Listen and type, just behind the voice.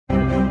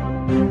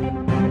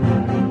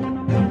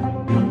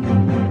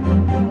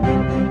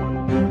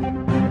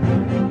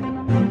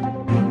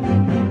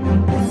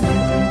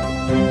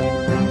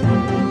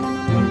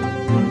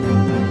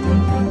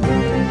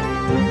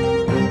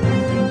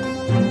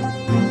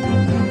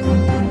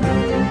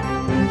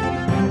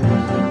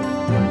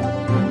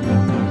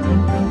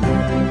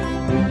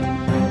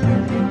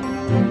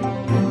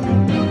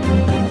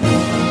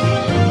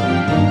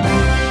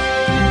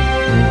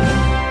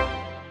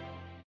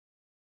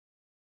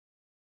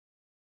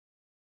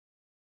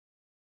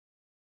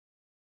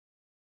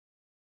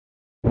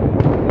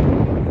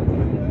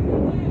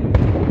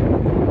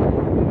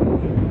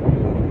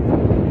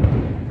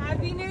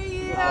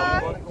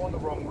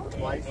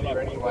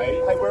mate.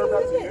 Hey,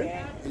 whereabouts are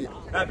you?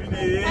 Happy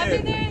New Year. Happy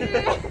New Year.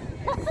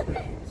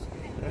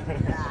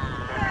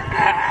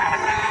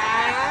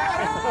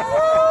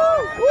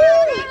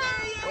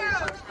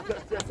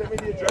 Send me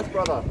the address,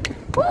 brother.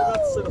 About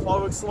to see the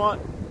fireworks tonight.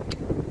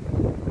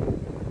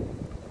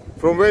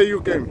 From where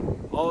you came?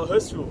 Oh,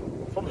 Hurstville.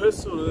 From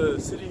Hurstville to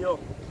City Hill.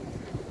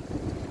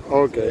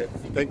 Okay,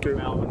 thank you.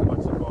 Melbourne,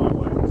 watch the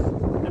fireworks.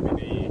 Happy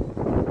New Year.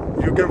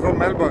 You came from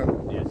Melbourne?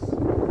 Yes.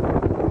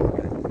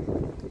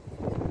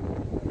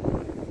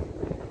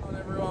 Hi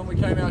everyone, we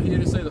came out here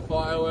to see the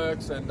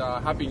fireworks and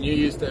Happy New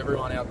Year's to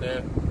everyone out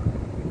there.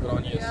 Good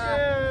on you.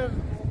 Yeah.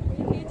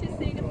 We're here to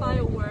see the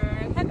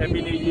fireworks.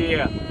 Happy New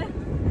Year.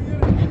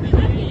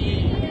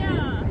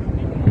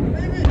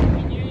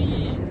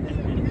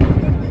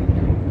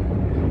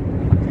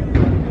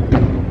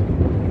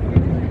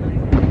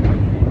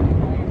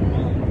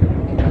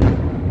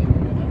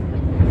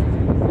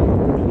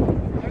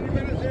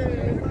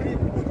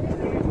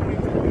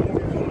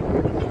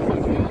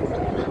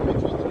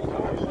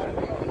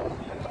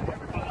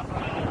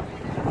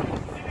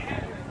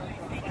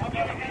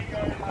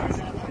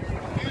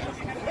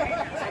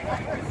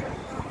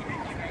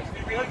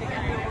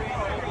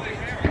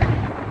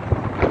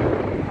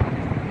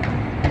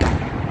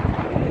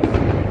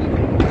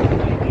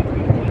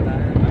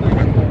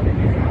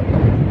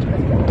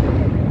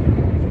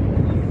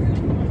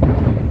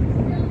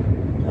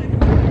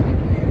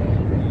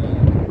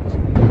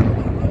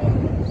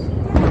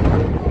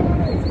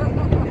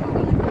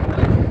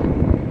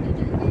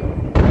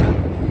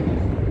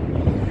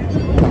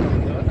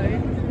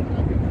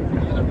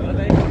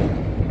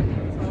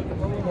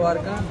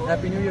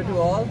 Happy New Year to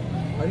all.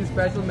 Very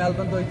special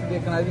Melbourne to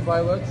देखना है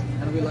fireworks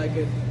and we like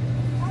it.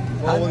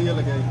 बहुत बढ़िया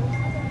लगा।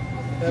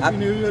 Happy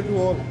New Year to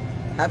all.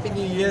 Happy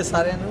New Year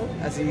सारे नु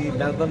ਅਸੀਂ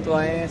Melbourne ਤੋਂ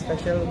ਆਏ ਹਾਂ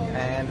special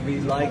and we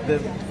like the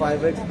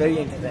fireworks very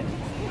interesting.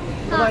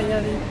 ਵਧਾਈਆਂ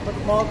ਜੀ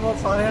ਬਹੁਤ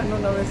ਸਾਰਿਆਂ ਨੂੰ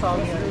ਨਵੇਂ ਸਾਲ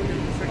ਦੀਆਂ।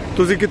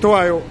 ਤੁਸੀਂ ਕਿੱਥੋਂ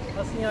ਆਏ ਹੋ?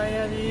 ਅਸੀਂ ਆਏ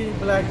ਹਾਂ ਜੀ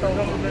ਬਲੈਕ ਟਾਊਨ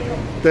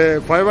ਤੇ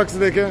fireworks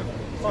ਦੇਖੇ?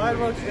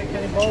 fireworks ਦੇਖੇ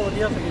ਜੀ ਬਹੁਤ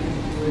ਵਧੀਆ ਸੀਗੇ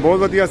ਜੀ। ਬਹੁਤ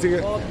ਵਧੀਆ ਸੀਗੇ।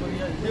 ਬਹੁਤ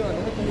ਵਧੀਆ ਜੀ।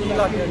 ਠੀਕ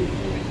ਲੱਗ ਗਿਆ ਜੀ।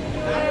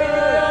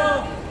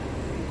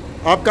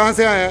 आप कहाँ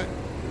से आए हैं?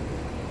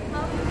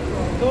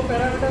 दो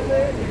पैरामीटर से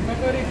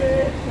मैक्वारी से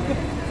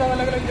सब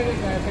अलग अलग जगह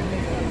से आए हैं।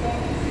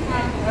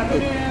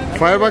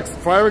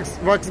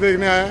 फायरवर्क्स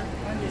देखने आए हैं।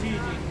 जी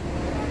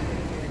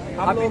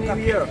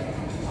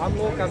हम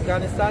लोग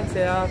अफगानिस्तान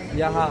से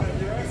यहाँ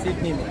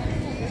सिडनी में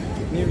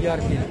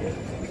न्यूयॉर्क में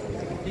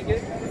ठीक है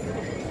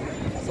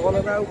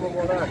सोलह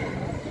मुबारक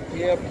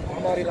ये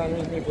हमारी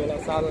लैंग्वेज में बोला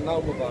साल नौ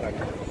मुबारक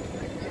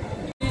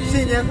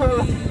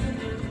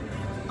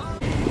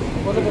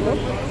बोलो बोलो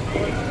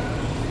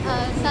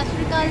ਸਤਿ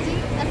ਸ਼੍ਰੀ ਅਕਾਲ ਜੀ।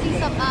 ਅਸੀਂ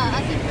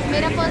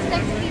ਮੇਰਾ ਫਰਸਟ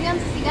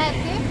ਐਕਸਪੀਰੀਅੰਸ ਸੀਗਾ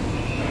ਇੱਥੇ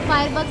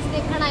ਫਾਇਰਵਰਕਸ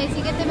ਦੇਖਣ ਆਏ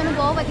ਸੀਗੇ ਤੇ ਮੈਨੂੰ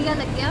ਬਹੁਤ ਵਧੀਆ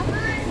ਲੱਗਿਆ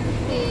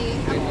ਤੇ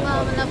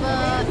ਮਤਲਬ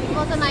it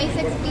was a nice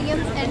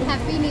experience and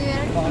happy new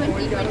year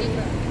 2022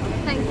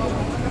 ਥੈਂk you.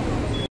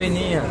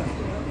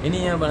 ini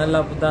yang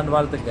adalah Putan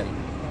Wal Tegal.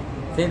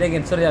 Say it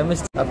again. Sorry, I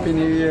missed. Happy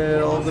New Year,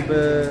 all the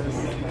best.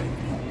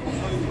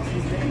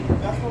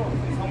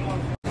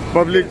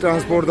 Public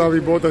transport का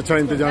भी बहुत अच्छा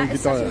इंतजाम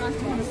किया है।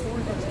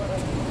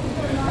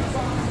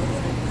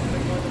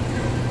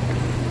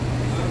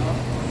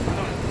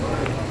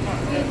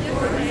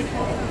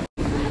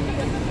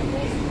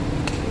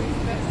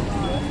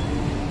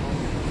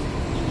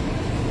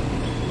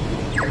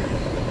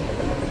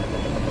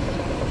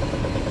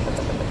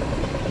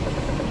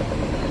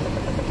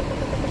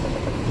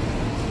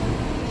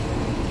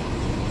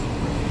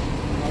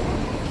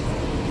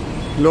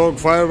 लोग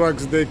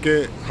फायरवर्क्स देख के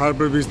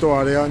हार्बर बीच तो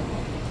आ रहे हैं।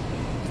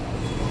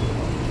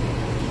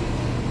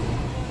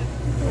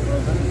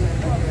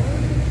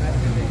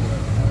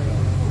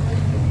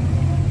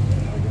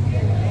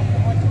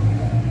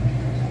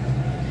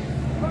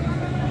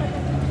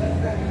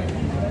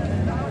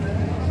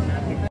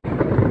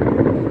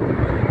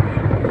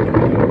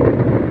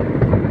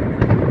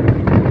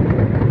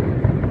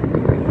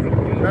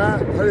 मैं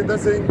हरिंदर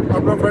सिंह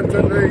अपना फ्रेंड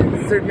चल रही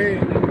सिडनी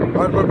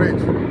हार्बर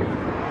बीच।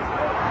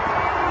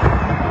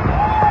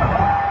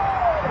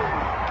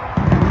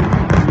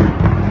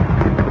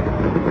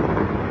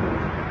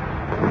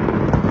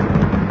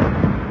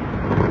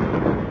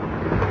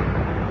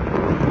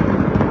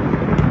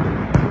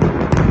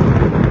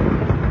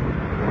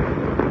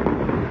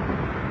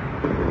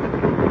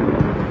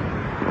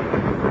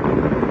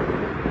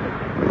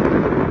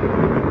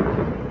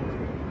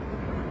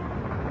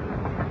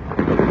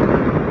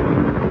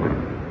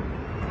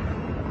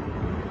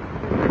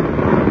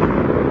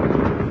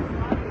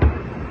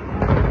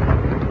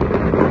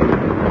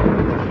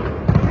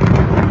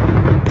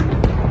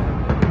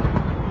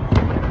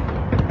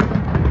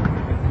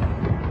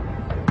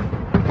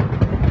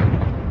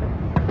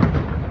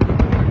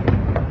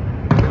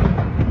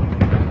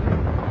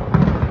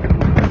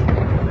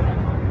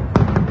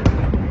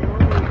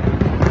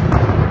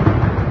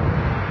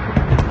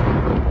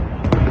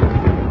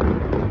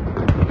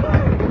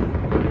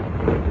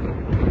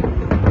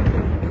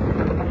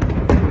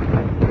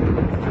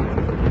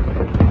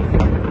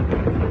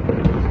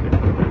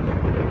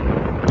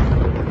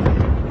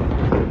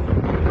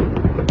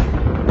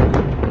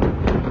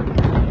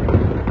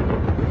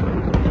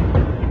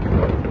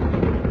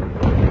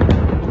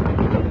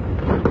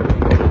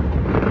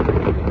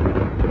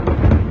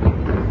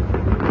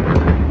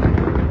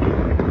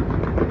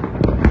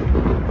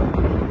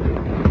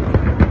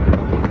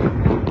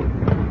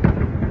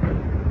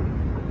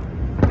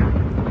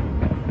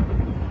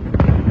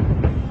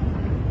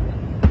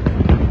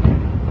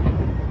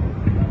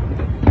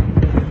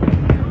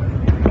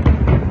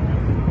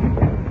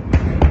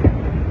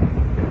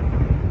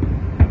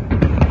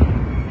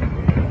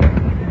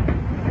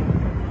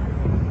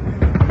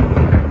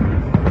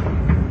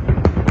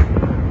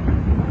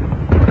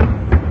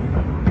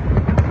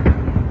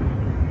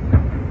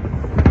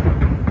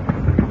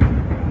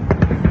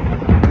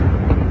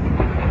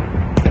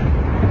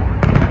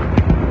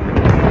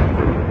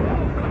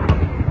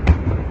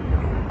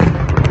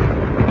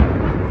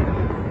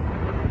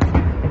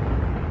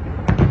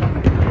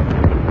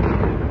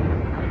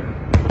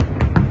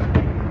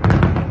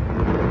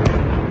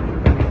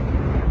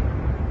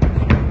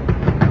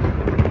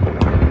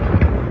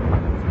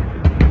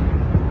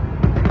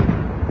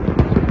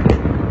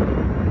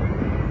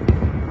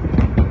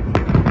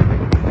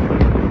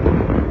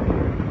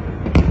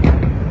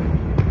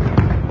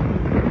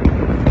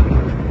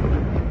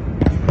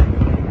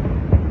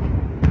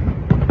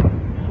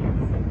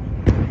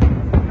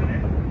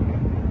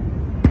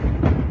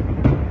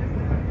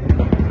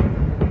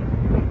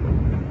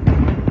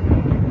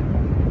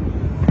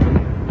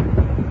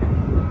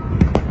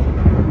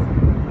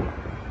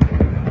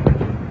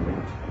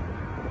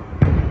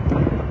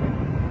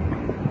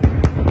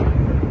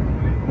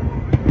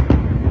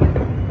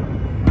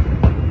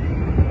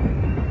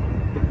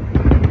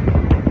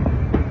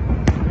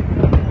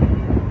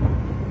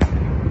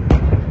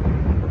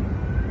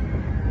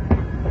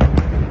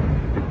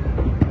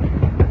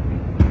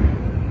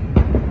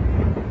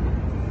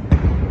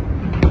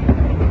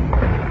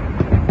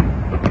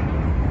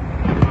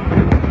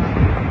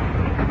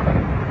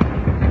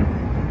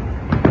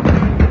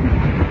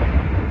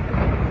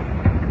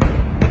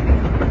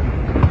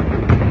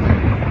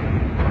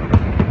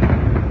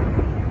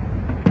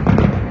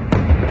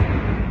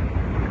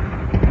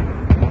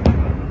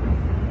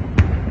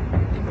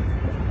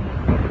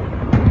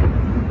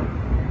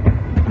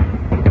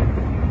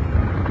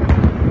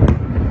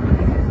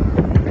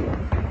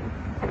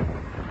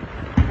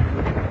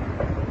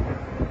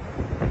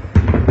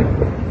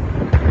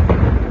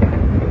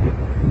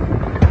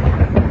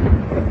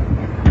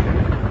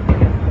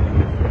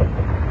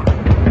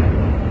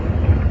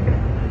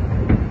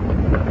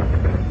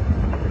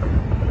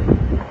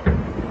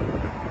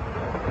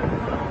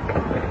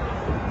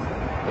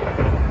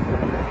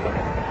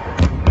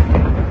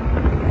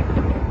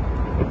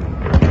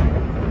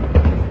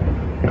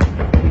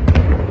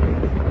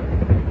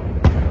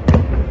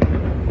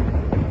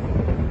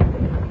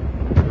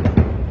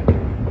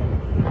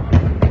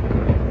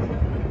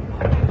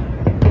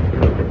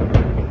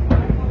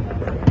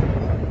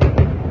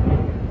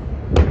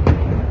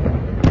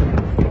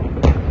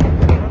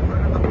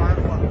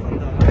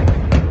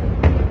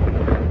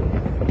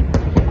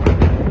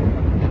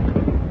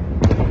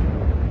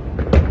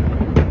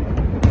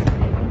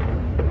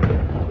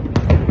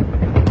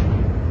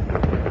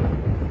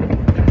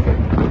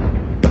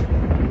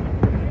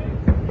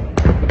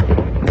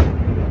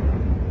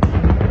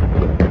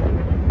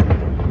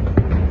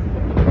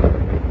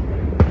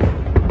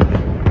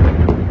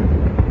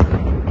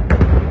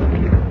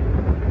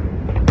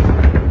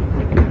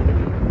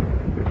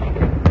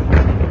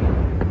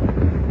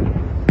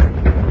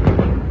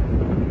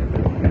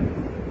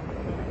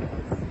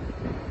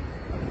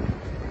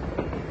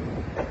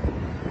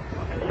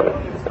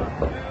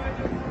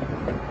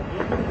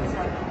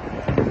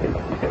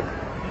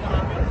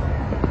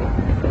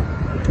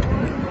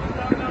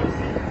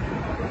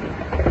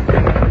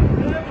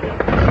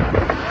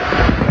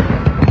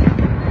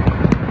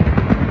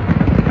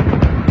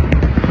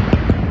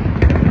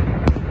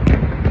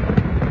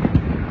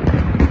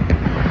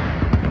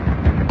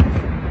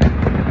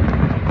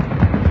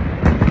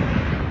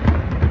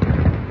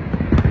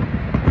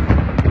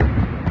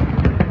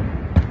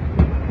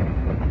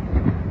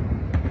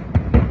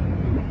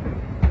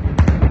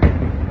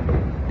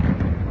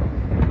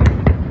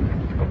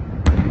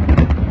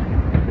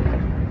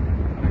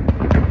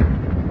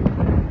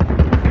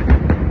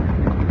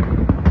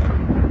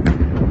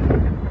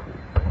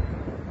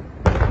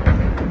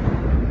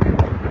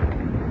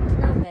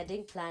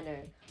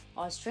 प्लानर।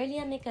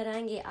 ऑस्ट्रेलिया में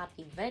कराएंगे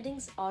आपकी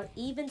वेडिंग्स और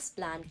इवेंट्स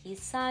प्लान की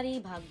सारी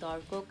भागदौड़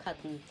को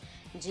खत्म।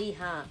 जी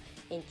हाँ,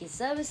 इनकी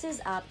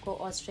सर्विसेज आपको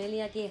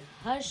ऑस्ट्रेलिया के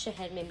हर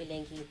शहर में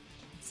मिलेंगी।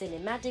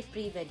 Cinematic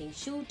pre wedding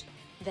shoot,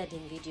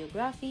 wedding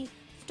videography,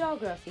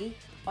 photography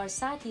और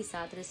साथ ही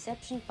साथ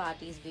reception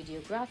parties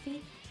videography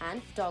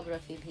and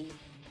photography भी।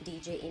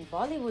 DJ in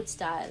Bollywood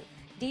style,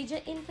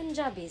 DJ in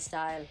Punjabi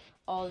style,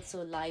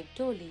 also live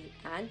Toli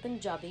and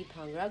Punjabi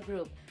bhangra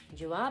group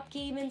जो आपके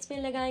इवेंट्स में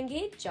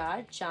लगाएंगे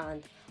 4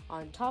 चांद।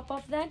 On top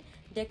of that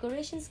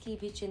decorations की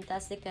भी चिंता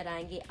से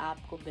कराएंगे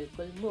आपको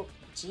बिल्कुल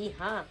मुफ्त। जी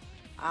हाँ,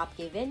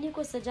 आपके वेन्यू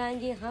को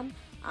सजाएंगे हम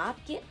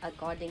आपके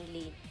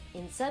अकॉर्डिंगली।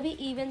 इन सभी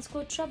इवेंट्स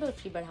को ट्रबल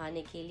फ्री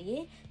बढ़ाने के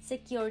लिए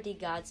सिक्योरिटी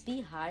गार्ड्स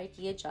भी हायर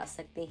किए जा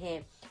सकते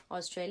हैं।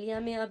 ऑस्ट्रेलिया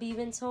में अब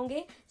इवेंट्स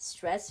होंगे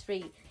स्ट्रेस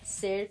फ्री,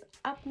 सिर्फ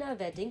अपना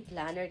वेडिंग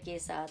प्लानर के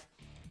साथ।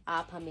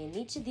 आप हमें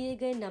नीचे दिए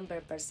गए नंबर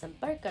पर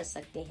संपर्क कर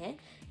सकते हैं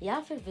या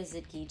फिर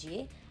विजिट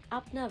कीजिए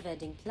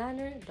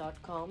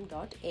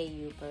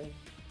apnaweddingplanner.com.au पर।